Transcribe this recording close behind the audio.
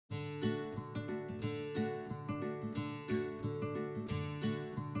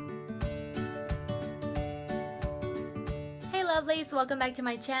lovelies, welcome back to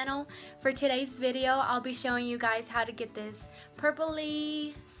my channel. For today's video, I'll be showing you guys how to get this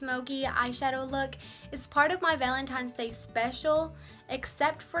purpley smoky eyeshadow look. It's part of my Valentine's Day special,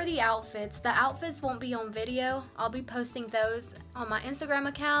 except for the outfits. The outfits won't be on video. I'll be posting those on my Instagram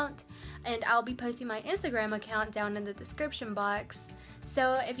account, and I'll be posting my Instagram account down in the description box.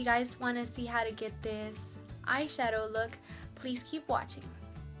 So if you guys want to see how to get this eyeshadow look, please keep watching.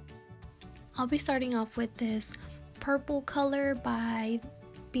 I'll be starting off with this purple color by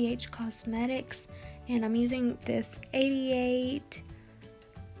BH Cosmetics, and I'm using this 88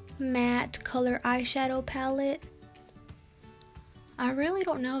 matte color eyeshadow palette. I really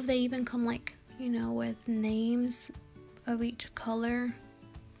don't know if they even come like, with names of each color,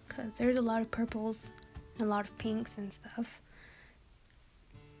 because there's a lot of purples and a lot of pinks and stuff,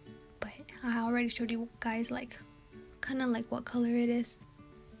 but I already showed you guys kind of what color it is,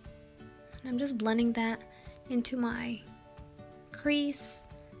 and I'm just blending that into my crease.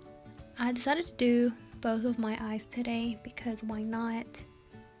 I decided to do both of my eyes today because why not?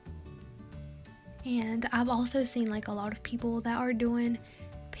 And I've also seen a lot of people that are doing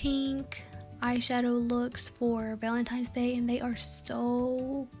pink eyeshadow looks for Valentine's Day, and they are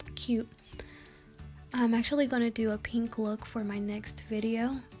so cute. I'm actually going to do a pink look for my next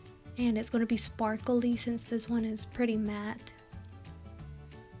video, and it's going to be sparkly since this one is pretty matte.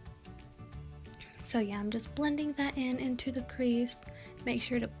 So yeah, I'm just blending that into the crease. Make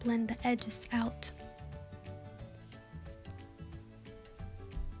sure to blend the edges out.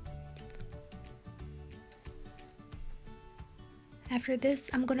 After this,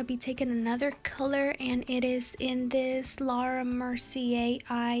 I'm going to be taking another color, and it is in this Laura Mercier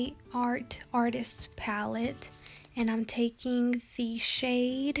Eye Art Artist palette. And I'm taking the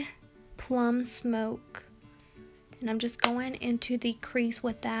shade Plum Smoke. And I'm just going into the crease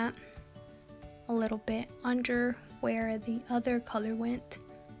with that, a little bit under where the other color went,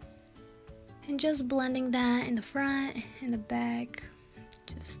 and just blending that in the front and the back,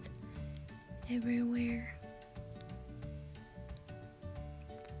 just everywhere.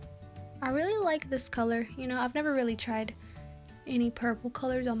 I really like this color. I've never really tried any purple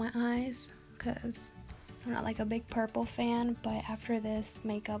colors on my eyes because I'm not a big purple fan, but after this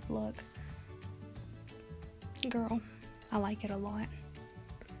makeup look, girl, I like it a lot.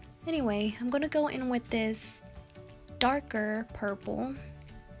 Anyway, I'm going to go in with this darker purple,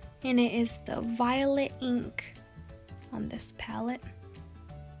 and it is the Violet Ink on this palette.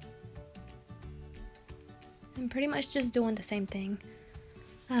 I'm pretty much just doing the same thing.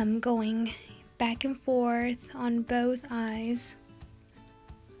 I'm going back and forth on both eyes,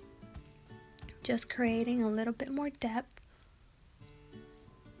 just creating a little bit more depth.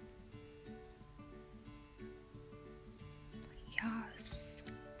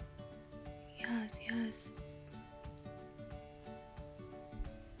 Yes.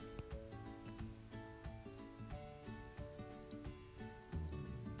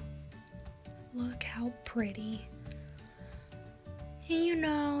 Look how pretty.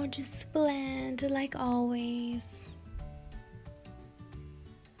 And just blend like always.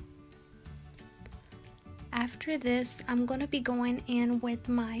 After this, I'm going to be going in with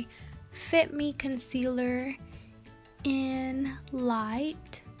my Fit Me concealer in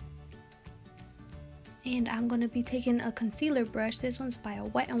light. And I'm going to be taking a concealer brush. This one's by a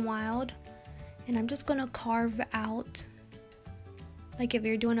Wet n Wild. And I'm just going to carve out, like if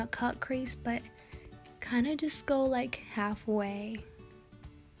you're doing a cut crease, but kind of just go halfway.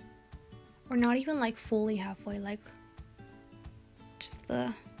 Or not even fully halfway, just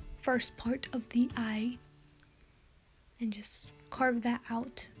the first part of the eye. And just carve that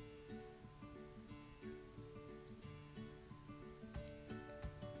out.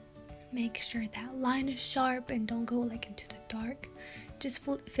 Make sure that line is sharp and don't go into the dark. Just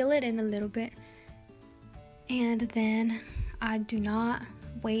fill it in a little bit. And then I do not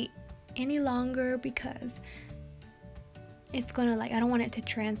wait any longer because it's gonna I don't want it to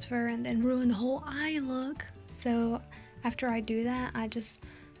transfer and then ruin the whole eye look. So after I do that, I just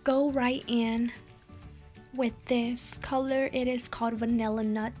go right in with this color. It is called Vanilla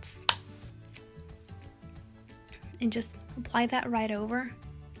Nuts. And just apply that right over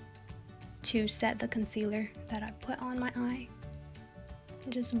to set the concealer that I put on my eye.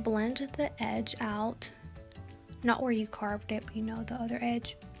 Just blend the edge out, not where you carved it, but the other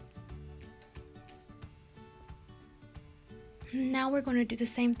edge. Now we're going to do the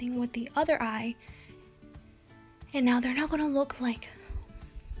same thing with the other eye, and now they're not going to look alike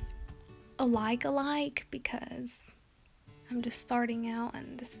because I'm just starting out,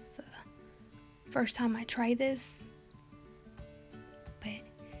 and this is the first time I try this, but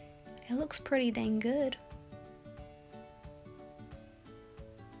it looks pretty dang good.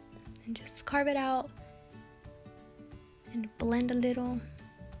 and just carve it out and blend a little.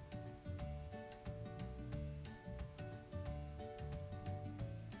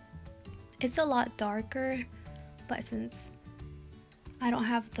 It's a lot darker, but since I don't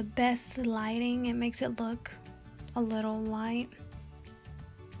have the best lighting, it makes it look a little light.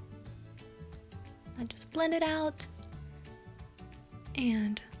 I just blend it out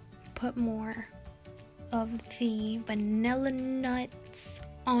and put more of the vanilla nuts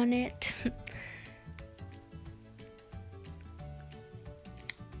on it.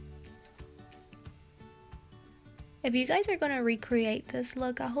 If you guys are gonna recreate this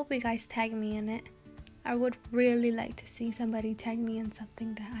look, I hope you guys tag me in it. I would really like to see somebody tag me in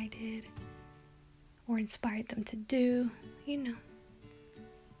something that I did or inspired them to do, you know.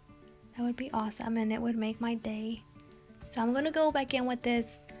 That would be awesome and it would make my day. So I'm gonna go back in with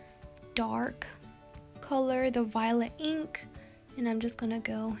this dark color, the violet ink, and I'm just gonna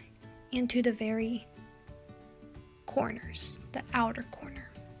go into the very corners, the outer corner.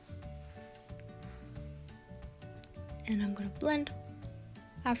 And I'm gonna blend.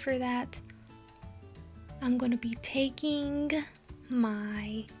 After that, I'm gonna be taking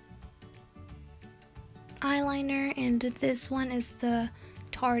my eyeliner, and this one is the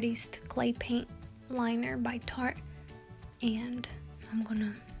Tarteist Clay Paint Liner by Tarte, and I'm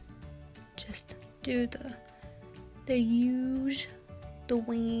gonna just do the huge, the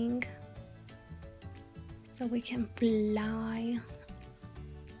wing, so we can fly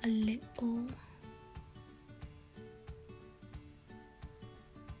a little.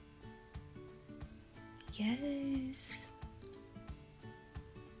 Yes.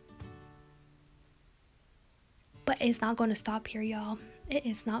 But it's not going to stop here, y'all. It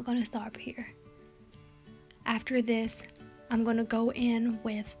is not going to stop here. After this, I'm going to go in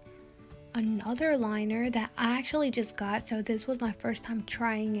with another liner that I actually just got. So this was my first time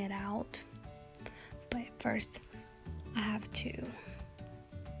trying it out. But first, I have to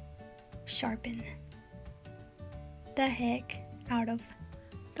sharpen the heck out of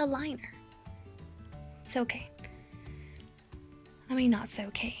the liner. It's okay. I mean, not so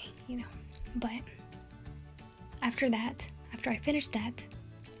okay, you know. But after that, after I finish that,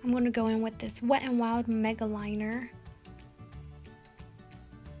 I'm going to go in with this Wet n Wild Mega Liner.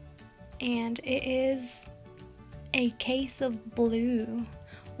 And it is a case of blue,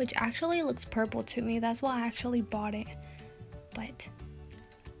 which actually looks purple to me. That's why I actually bought it. But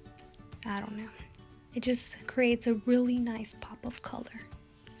I don't know. It just creates a really nice pop of color.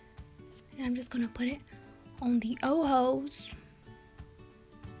 And I'm just going to put it on the ojos,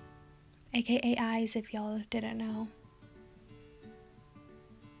 aka eyes if y'all didn't know.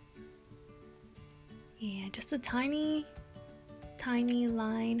 Yeah, just a tiny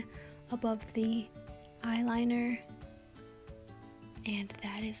line above the eyeliner, and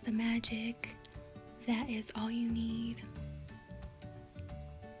that is the magic. That is all you need.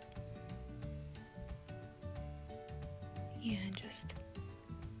 Yeah, and just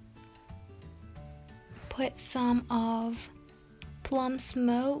put some of Plum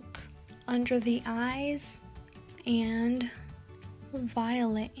Smoke under the eyes and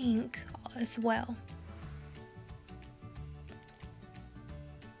violet ink as well.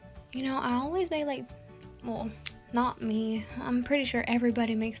 You know, I always make like, well, not me, I'm pretty sure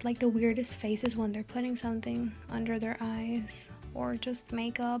everybody makes like the weirdest faces when they're putting something under their eyes or just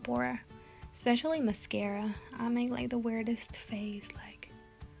makeup, or especially mascara. I make like the weirdest face, like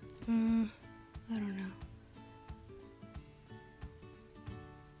I don't know.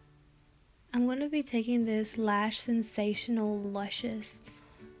 I'm going to be taking this Lash Sensational Luscious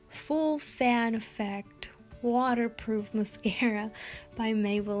Full Fan Effect Waterproof Mascara by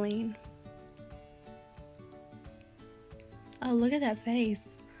Maybelline. Oh, look at that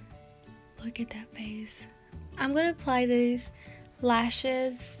face. Look at that face. I'm going to apply these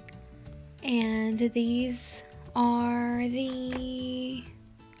lashes, and these are the...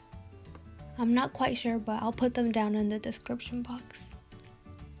 I'm not quite sure, but I'll put them down in the description box.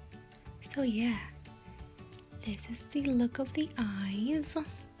 So yeah, this is the look of the eyes,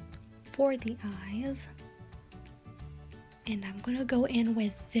 for the eyes. And I'm gonna go in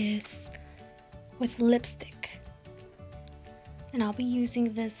with this, with lipstick. And I'll be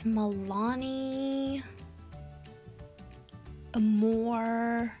using this Milani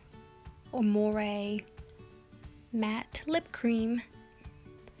Amore matte lip cream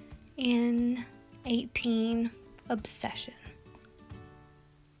in 18 Obsession.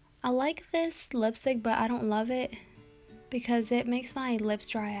 I like this lipstick, but I don't love it because it makes my lips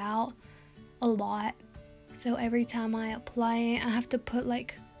dry out a lot. So every time I apply it, I have to put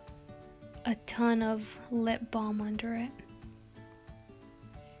like a ton of lip balm under it.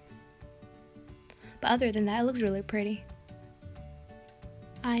 But other than that, it looks really pretty.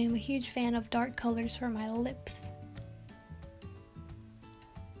 I am a huge fan of dark colors for my lips.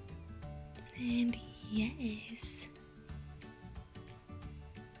 And yes,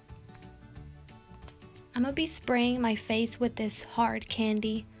 I'm gonna be spraying my face with this hard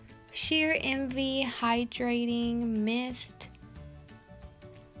candy Sheer Envy Hydrating Mist.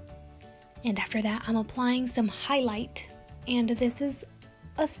 And after that, I'm applying some highlight. And this is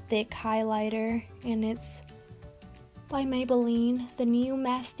a stick highlighter, and it's by Maybelline, the new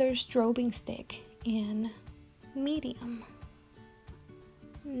Master Strobing Stick in medium.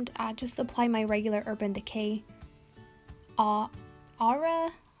 And I just apply my regular Urban Decay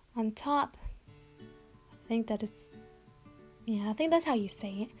Aura on top. I think that is, yeah, I think that's how you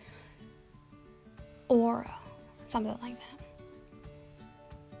say it. Aura, something like that.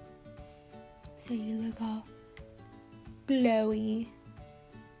 So you look all glowy.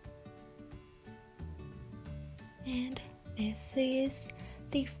 And this is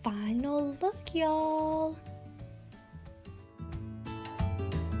the final look, y'all.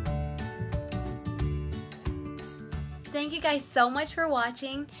 Thank you guys so much for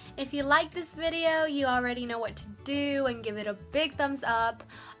watching. If you like this video, you already know what to do and give it a big thumbs up.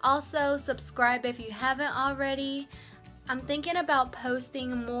 Also, subscribe if you haven't already. I'm thinking about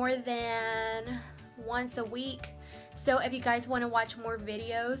posting more than once a week. So if you guys want to watch more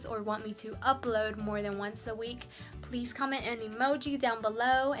videos or want me to upload more than once a week, please comment an emoji down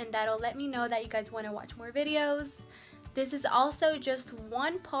below and that'll let me know that you guys want to watch more videos. This is also just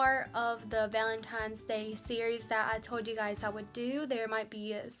one part of the Valentine's Day series that I told you guys I would do. There might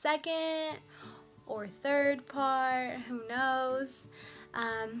be a second or third part, who knows.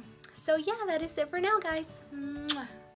 So yeah, that is it for now, guys. Mwah.